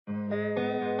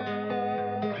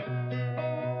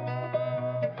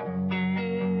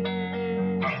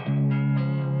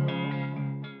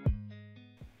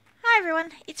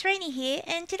everyone, it's Renee here,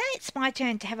 and today it's my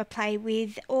turn to have a play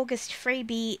with August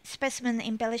Freebie Specimen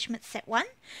Embellishment Set 1.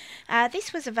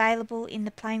 This was available in the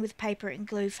Playing with Paper and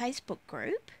Glue Facebook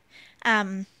group,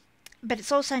 but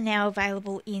it's also now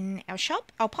available in our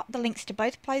shop. I'll pop the links to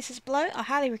both places below. I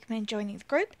highly recommend joining the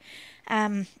group.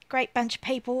 Great bunch of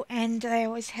people, and they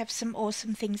always have some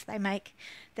awesome things they make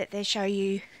that they show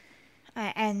you,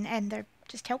 and they're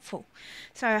just helpful.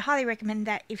 So I highly recommend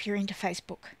that if you're into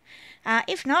Facebook.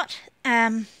 If not,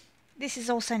 this is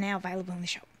also now available in the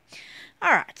shop.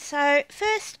 Alright, so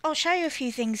first I'll show you a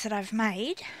few things that I've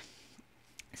made.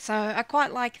 So I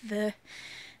quite like the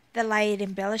layered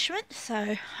embellishment,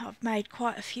 so I've made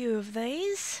quite a few of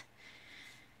these.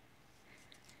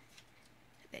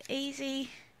 They're easy,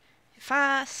 they're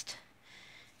fast,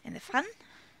 and they're fun.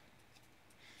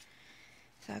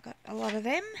 So I got a lot of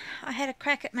them. I had a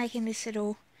crack at making this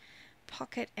little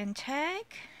pocket and tag.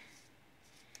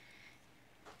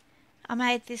 I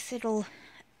made this little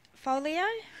folio.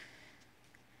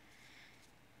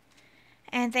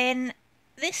 And then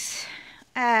this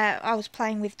I was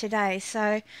playing with today.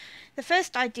 So the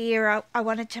first idea, I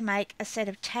wanted to make a set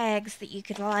of tags that you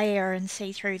could layer and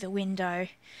see through the window.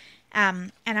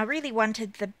 And I really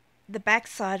wanted the back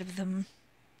side of them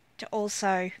to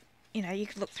also, you know, you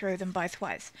could look through them both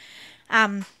ways.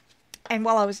 And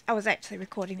while I was actually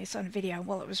recording this on video, and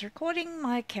while it was recording,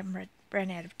 my camera ran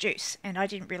out of juice, and I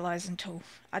didn't realise until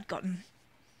I'd gotten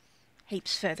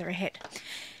heaps further ahead.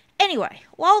 Anyway,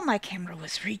 while my camera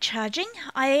was recharging,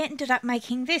 I ended up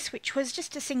making this, which was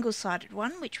just a single-sided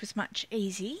one, which was much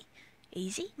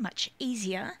much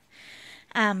easier,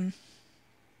 on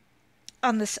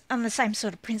the same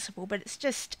sort of principle, but it's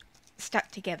just stuck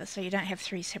together, so you don't have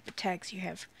three separate tags, you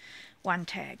have one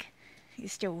tag. You're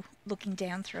still looking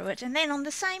down through it. And then on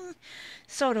the same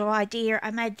sort of idea, I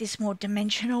made this more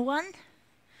dimensional one,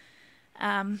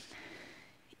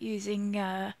 using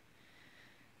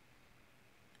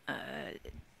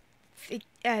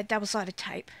double-sided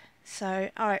tape. So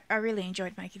I really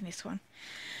enjoyed making this one.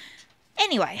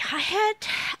 Anyway, I had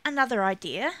another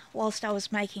idea whilst I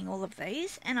was making all of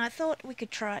these, and I thought we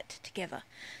could try it together.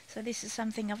 So this is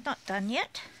something I've not done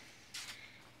yet,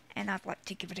 and I'd like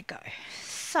to give it a go.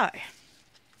 So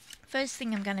first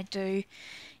thing I'm going to do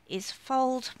is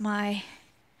fold my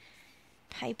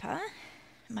paper,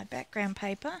 my background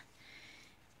paper,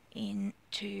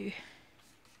 into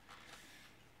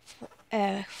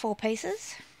 4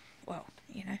 pieces. Well,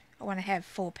 you know, I want to have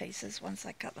 4 pieces once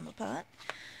I cut them apart.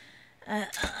 I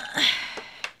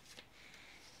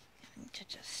need to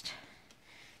just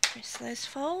press those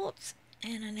folds,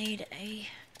 and I need a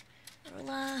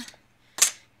ruler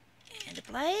and a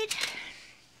blade.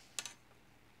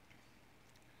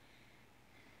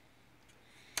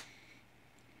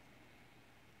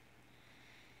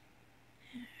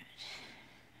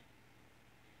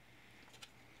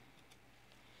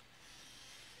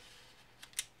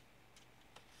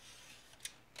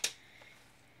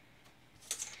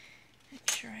 Make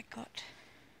sure I got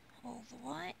all the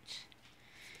white.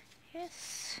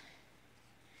 Yes.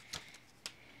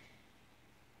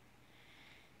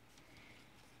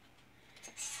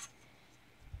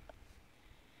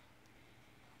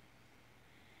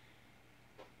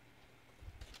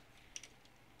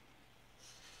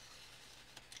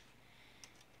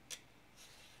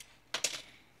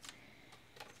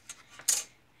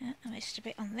 I missed a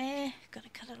bit on there, got to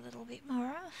cut a little bit more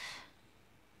off.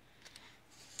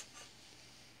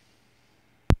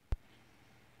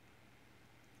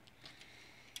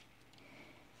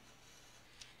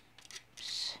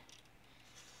 Oops.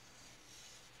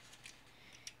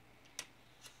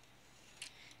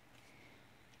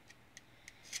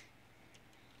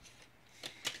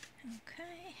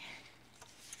 Okay.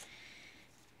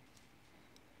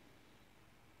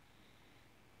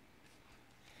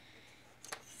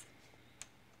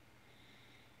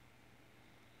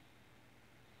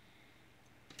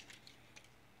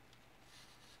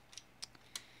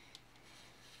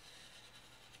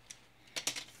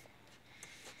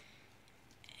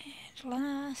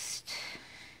 Last,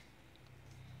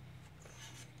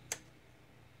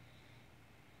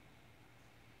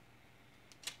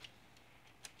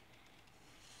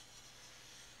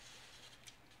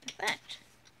 like that.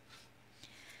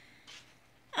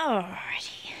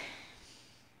 Alrighty.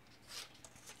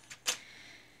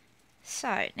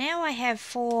 So now I have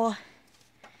 4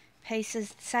 pieces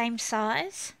the same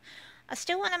size. I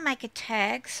still want to make a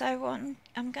tag, so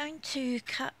I'm going to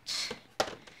cut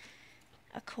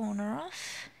a corner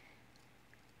off,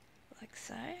 like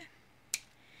so,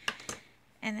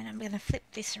 and then I'm going to flip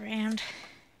this around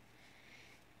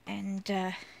and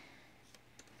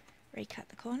recut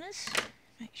the corners,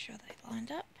 make sure they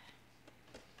lined up.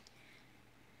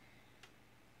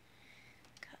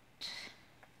 Cut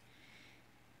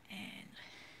and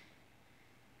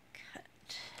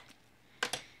cut.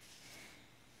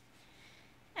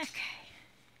 Okay.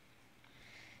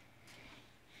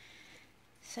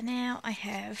 So now I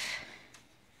have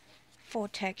 4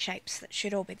 tag shapes that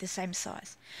should all be the same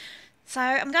size. So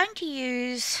I'm going to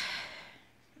use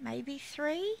maybe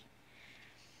 3.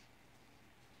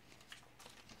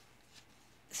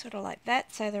 Sort of like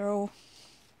that, so they're all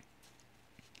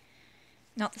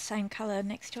not the same colour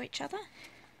next to each other.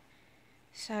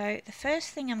 So the first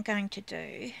thing I'm going to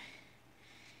do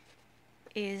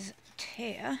is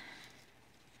tear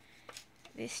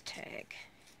this tag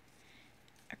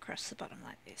across the bottom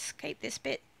like this. Keep this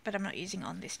bit, but I'm not using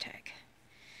on this tag.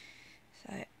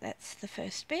 So that's the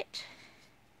first bit.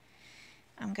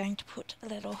 I'm going to put a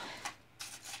little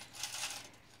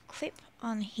clip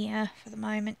on here for the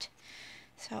moment,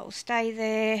 so it will stay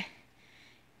there,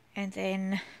 and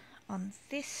then on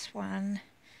this one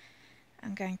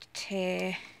I'm going to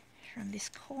tear from this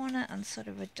corner on sort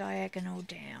of a diagonal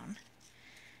down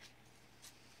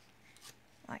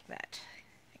like that.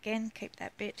 Again, keep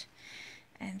that bit,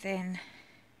 and then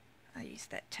I use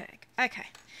that tag. Okay,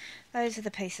 those are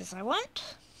the pieces I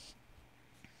want.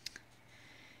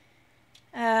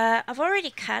 I've already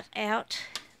cut out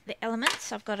the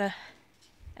elements. I've got a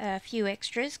few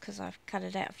extras because I've cut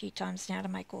it out a few times now to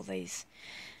make all these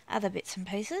other bits and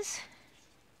pieces.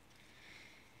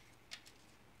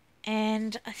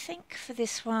 And I think for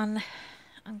this one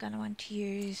I'm going to want to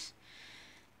use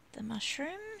the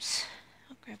mushrooms.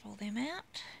 I'll grab all them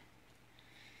out.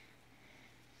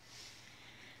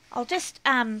 I'll just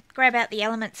grab out the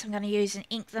elements I'm going to use and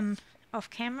ink them off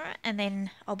camera, and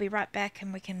then I'll be right back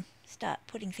and we can start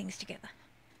putting things together.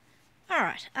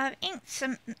 Alright, I've inked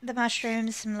the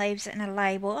mushrooms, some leaves and a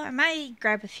label. I may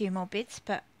grab a few more bits,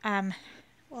 but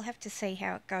we'll have to see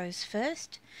how it goes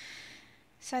first.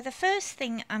 So the first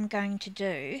thing I'm going to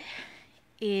do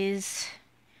is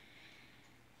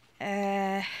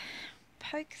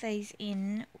poke these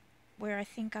in where I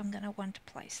think I'm going to want to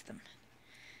place them,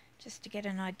 just to get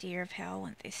an idea of how I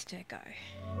want this to go.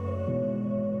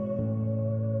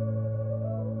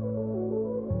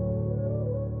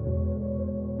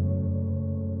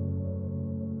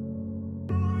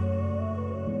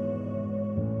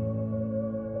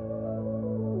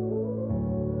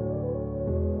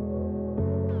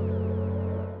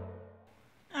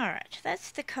 Alright,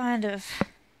 that's the kind of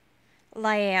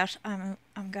layout I'm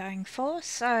going for.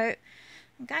 So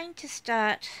I'm going to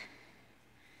start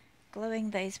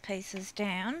gluing these pieces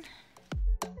down.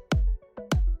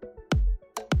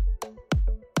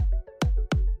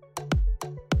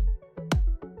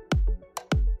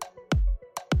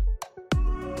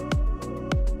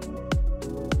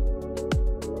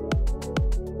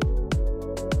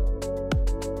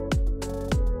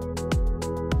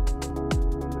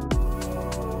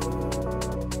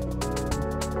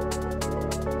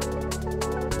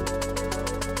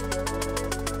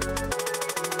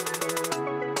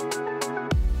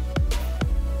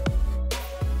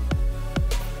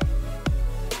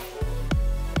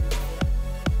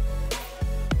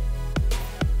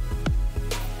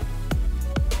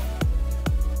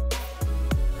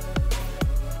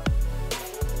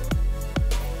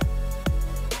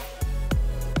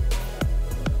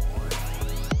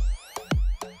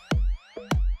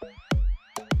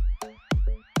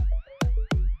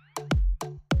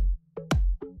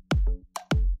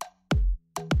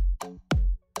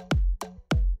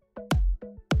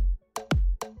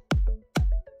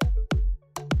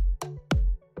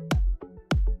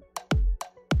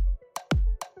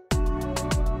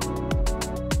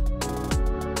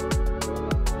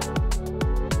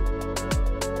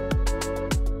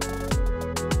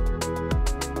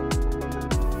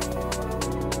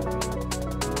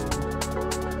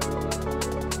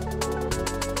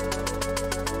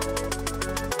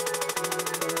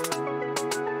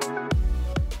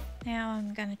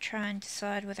 Try and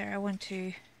decide whether I want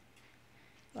to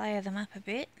layer them up a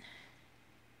bit,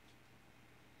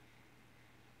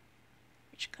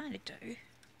 which I kind of do.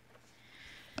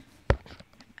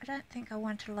 I don't think I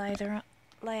want to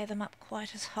layer them up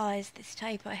quite as high as this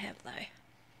tape I have though.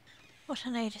 What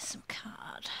I need is some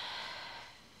card.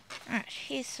 Alright,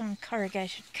 here's some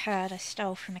corrugated card I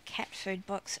stole from a cat food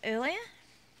box earlier.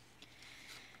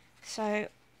 So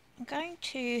I'm going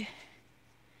to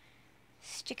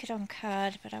stick it on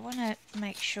card, but I want to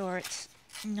make sure it's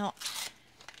not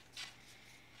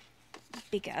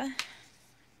bigger. I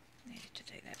needed to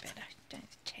do that better. Don't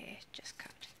tear, just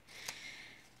cut.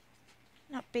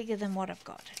 Not bigger than what I've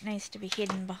got. It needs to be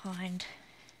hidden behind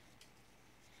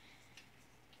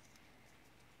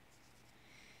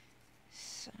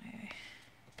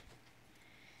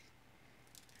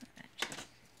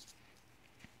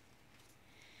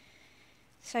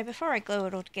So before I glue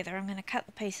it all together, I'm going to cut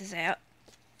the pieces out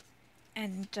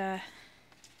and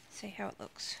see how it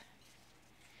looks.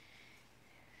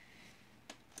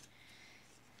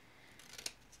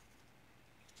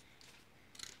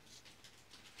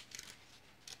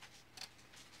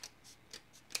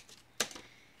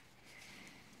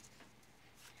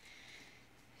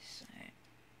 So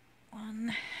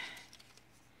 1,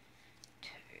 2.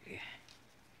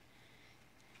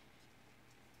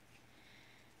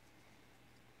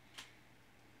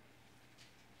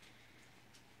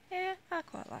 Yeah, I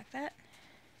quite like that.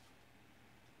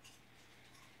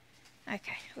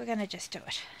 Okay, we're going to just do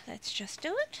it. Let's just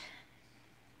do it.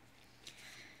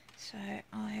 So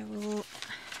I will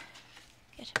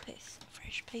get a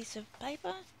fresh piece of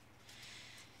paper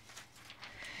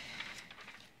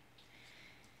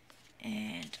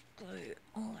and glue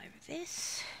all over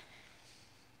this.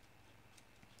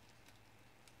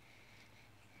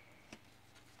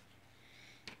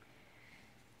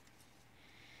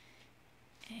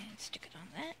 And stick it on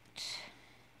that.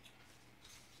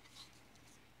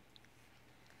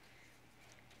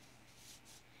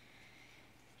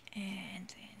 And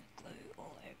then glue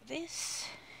all over this.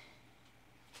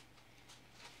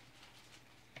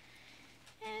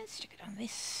 And stick it on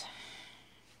this.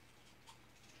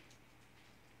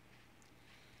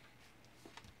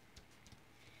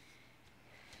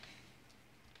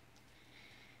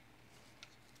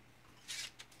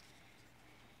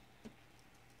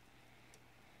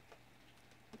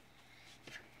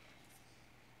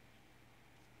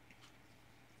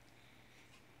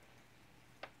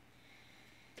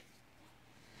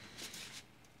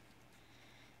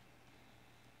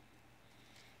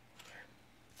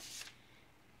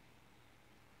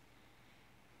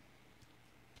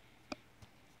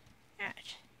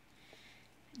 Right.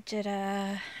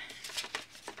 Ta-da!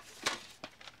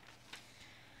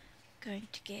 Going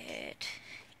to get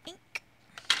ink.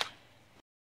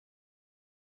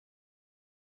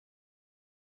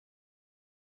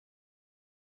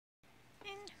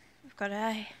 And we've got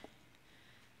a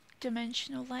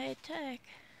dimensional layered tag.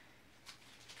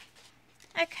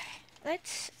 Okay,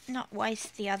 let's not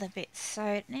waste the other bits.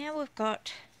 So now we've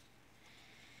got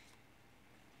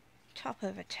top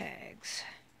over tags,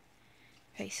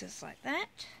 pieces like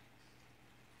that.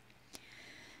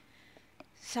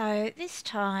 So this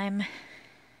time,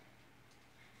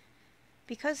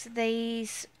 because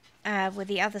these were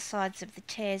the other sides of the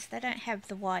tears, they don't have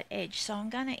the white edge, so I'm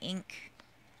going to ink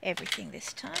everything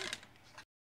this time.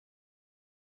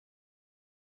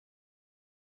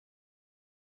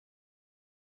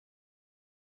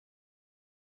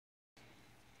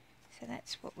 So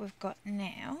that's what we've got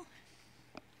now.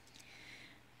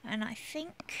 And I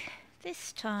think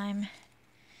this time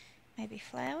maybe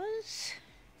flowers.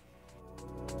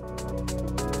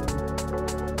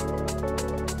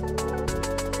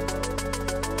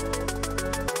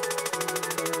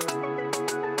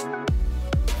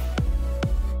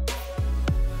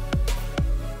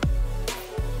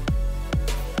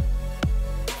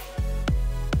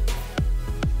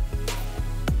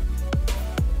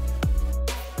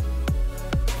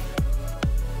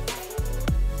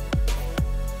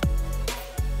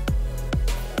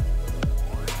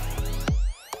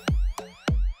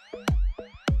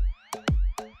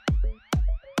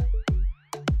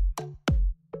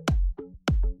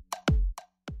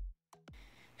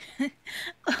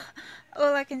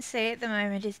 All I can see at the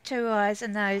moment is 2 eyes, a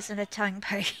nose and a tongue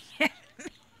poking at me.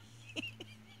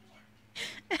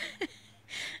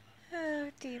 Oh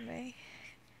dear me.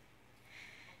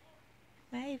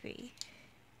 Maybe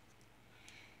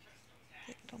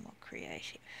get a little more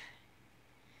creative.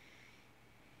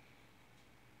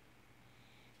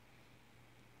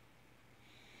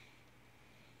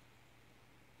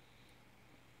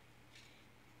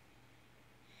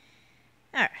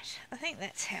 Alright, I think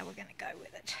that's how we're going to go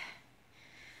with it.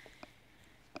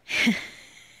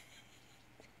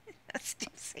 I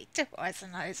still see 2 eyes, a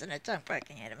nose and a tongue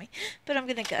poking at me, but I'm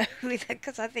going to go with it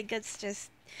because I think it's just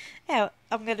how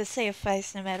I'm going to see a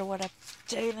face no matter what I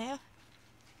do now.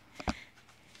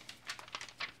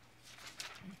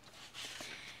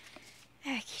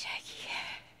 Okie dokie.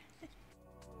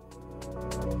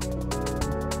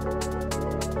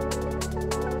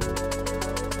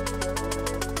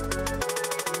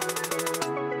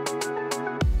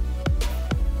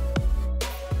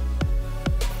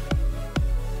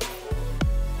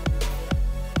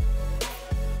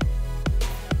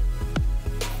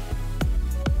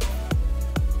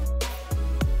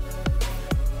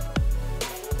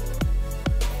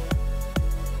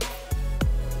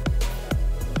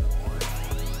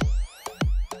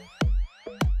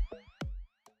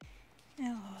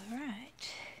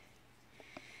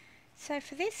 So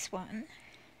for this one,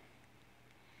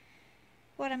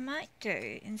 what I might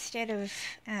do, instead of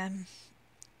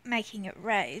making it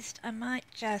raised, I might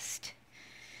just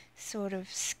sort of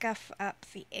scuff up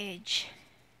the edge,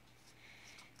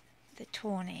 the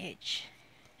torn edge,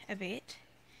 a bit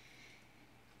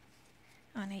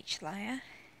on each layer,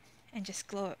 and just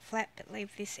glue it flat but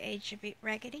leave this edge a bit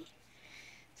raggedy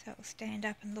so it'll stand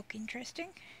up and look interesting.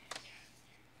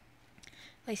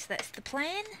 At least that's the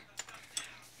plan.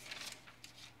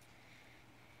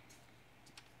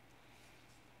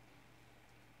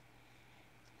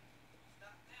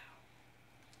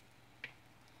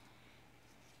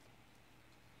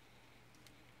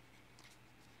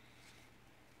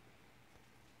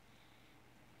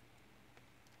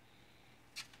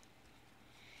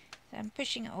 So I'm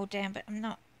pushing it all down, but I'm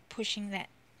not pushing that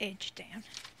edge down.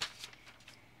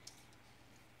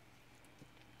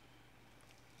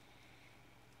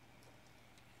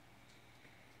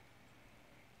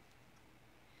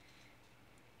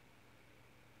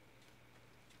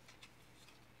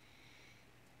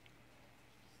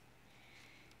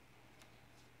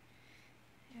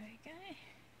 There we go.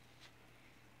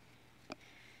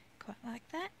 Quite like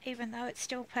that, even though it's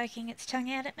still poking its tongue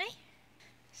out at me.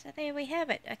 So there we have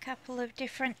it, a couple of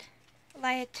different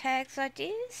layered tags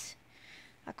ideas.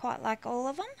 I quite like all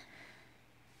of them.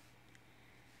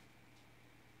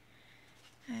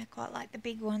 I quite like the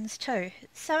big ones too.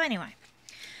 So anyway,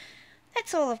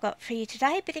 that's all I've got for you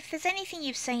today, but if there's anything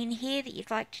you've seen here that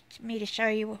you'd like me to show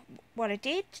you what I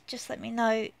did, just let me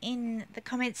know in the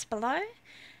comments below.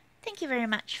 Thank you very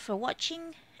much for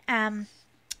watching.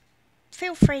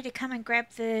 Feel free to come and grab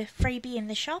the freebie in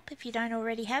the shop if you don't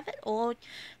already have it, or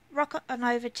rock on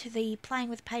over to the Playing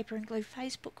with Paper and Glue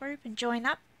Facebook group and join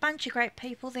up. Bunch of great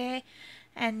people there,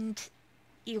 and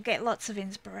you'll get lots of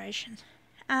inspiration.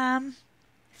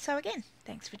 So again,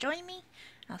 thanks for joining me.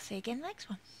 I'll see you again next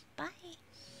one. Bye.